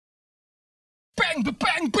bang,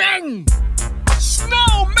 bang, bang.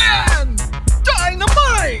 Snowman,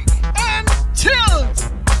 dynamite, and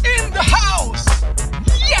tilt in the house.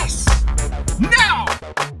 Yes. Now,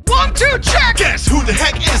 1, 2, check. Guess who the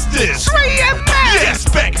heck is this? 3M. Yes,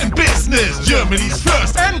 back in business. Germany's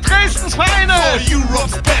first And Dresden's for finest.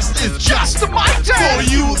 Europe's best is just The mic for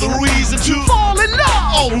test. you the reason to Fall in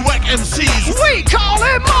love. all wack MCs We call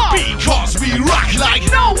him up. because we rock like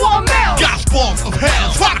No one else. gas balls of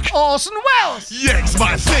hell. Fuck. Orson Welles. Yanks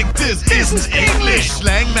might think this isn't English.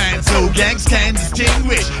 Slang man, so gangs can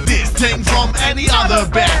distinguish this thing from any other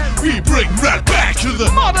band. We bring rap back to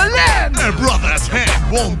the Motherland. A brother's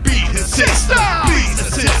hand won't beat his sister. Please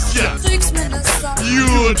assist ya. Kriegsminister.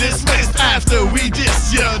 You're dismissed after we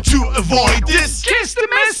diss ya. To avoid this, Kiss the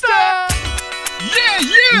mister.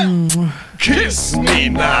 Yeah. kiss me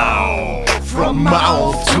now. From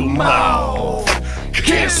mouth to mouth.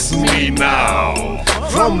 Kiss me now.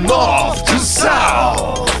 From north to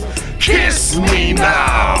south. Kiss me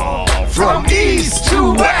now. From east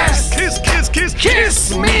to west. Kiss, kiss, kiss,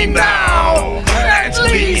 kiss me now. At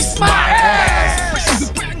least my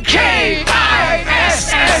ass.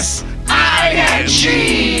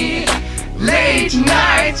 K-I-S-S-I-N-G. Late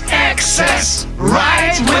night access,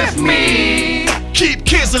 right with me. Keep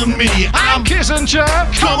kissing me. I'm kissing ya.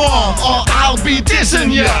 Come on, or I'll be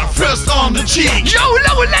dissing ya. First on the cheek. Yo,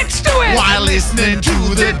 let's do it. While listening to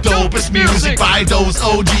the dopest music by those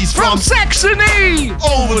OGs From from Saxony.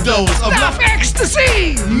 overdose of Love love.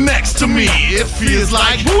 ecstasy. Next to me, it feels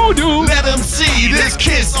like Voodoo. let them see this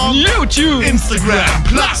kiss on YouTube. Instagram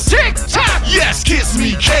plus. TikTok. Yes, kiss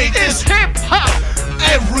me, Kate is Hip hop.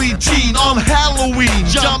 every teen on Halloween.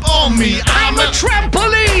 Jump on me, I'm a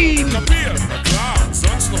trampoline.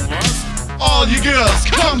 all you girls,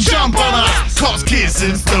 come jump on us. Cause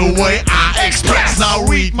kissing's the way I express. Now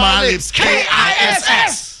read my lips,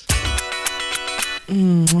 K-I-S-S.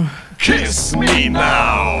 Kiss me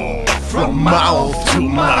now, from mouth to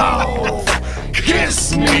mouth.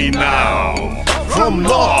 Kiss me now, from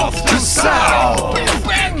north to south.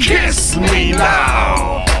 Kiss me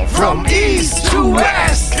now, from east to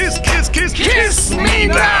west. Kiss, kiss, kiss, kiss me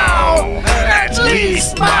now. At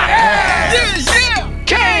least my ass.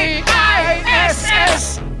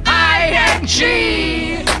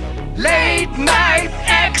 K-I-S-S-I-N-G. Late night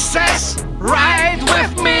access, right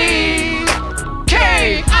with me.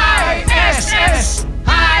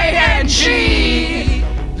 K-I-S-S-I-N-G.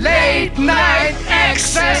 Late night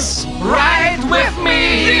access, right with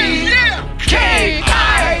me.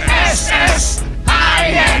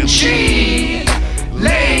 K-I-S-S-I-N-G.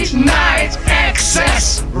 Late night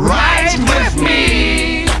access, right with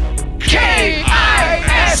me.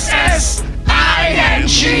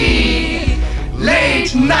 K-I-S-S-I-N-G.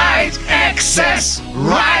 Late night access,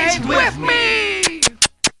 right with me.